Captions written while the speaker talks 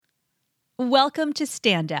Welcome to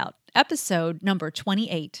Standout, episode number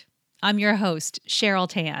 28. I'm your host, Cheryl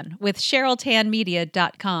Tan, with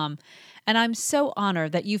CherylTanMedia.com, and I'm so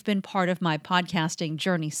honored that you've been part of my podcasting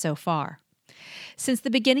journey so far. Since the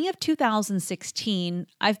beginning of 2016,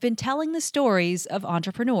 I've been telling the stories of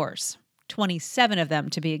entrepreneurs, 27 of them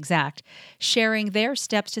to be exact, sharing their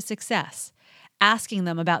steps to success, asking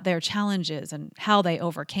them about their challenges and how they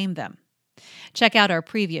overcame them. Check out our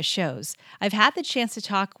previous shows. I've had the chance to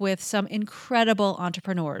talk with some incredible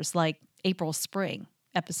entrepreneurs like April Spring,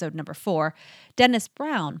 episode number 4, Dennis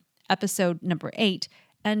Brown, episode number 8,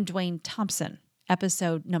 and Dwayne Thompson,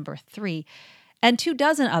 episode number 3, and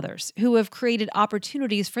 24 others who have created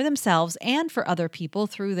opportunities for themselves and for other people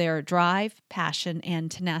through their drive, passion, and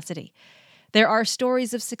tenacity. There are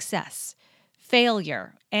stories of success,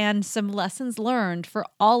 failure, and some lessons learned for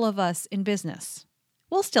all of us in business.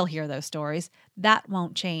 We'll still hear those stories. That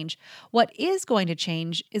won't change. What is going to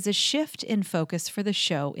change is a shift in focus for the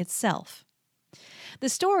show itself. The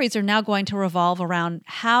stories are now going to revolve around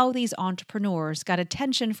how these entrepreneurs got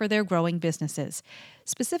attention for their growing businesses,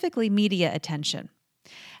 specifically media attention,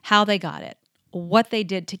 how they got it, what they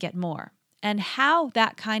did to get more, and how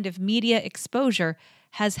that kind of media exposure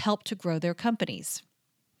has helped to grow their companies.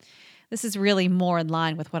 This is really more in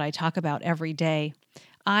line with what I talk about every day.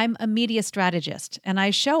 I'm a media strategist, and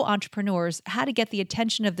I show entrepreneurs how to get the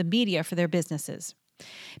attention of the media for their businesses.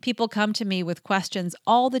 People come to me with questions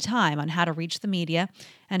all the time on how to reach the media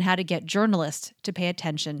and how to get journalists to pay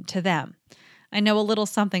attention to them. I know a little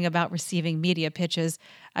something about receiving media pitches.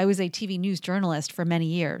 I was a TV news journalist for many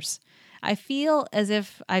years. I feel as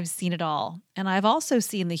if I've seen it all, and I've also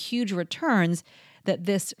seen the huge returns that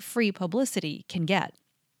this free publicity can get.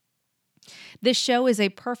 This show is a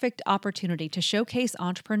perfect opportunity to showcase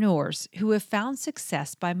entrepreneurs who have found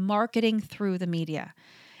success by marketing through the media.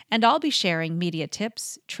 And I'll be sharing media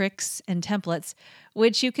tips, tricks, and templates,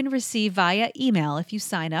 which you can receive via email if you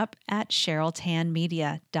sign up at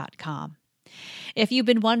CherylTanMedia.com. If you've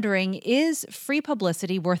been wondering, is free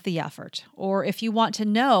publicity worth the effort? Or if you want to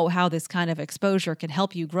know how this kind of exposure can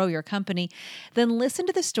help you grow your company, then listen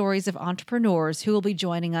to the stories of entrepreneurs who will be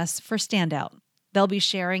joining us for Standout. They'll be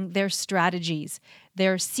sharing their strategies,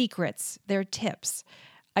 their secrets, their tips.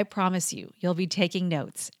 I promise you, you'll be taking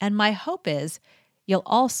notes. And my hope is you'll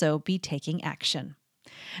also be taking action.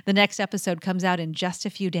 The next episode comes out in just a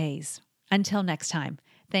few days. Until next time,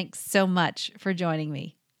 thanks so much for joining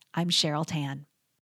me. I'm Cheryl Tan.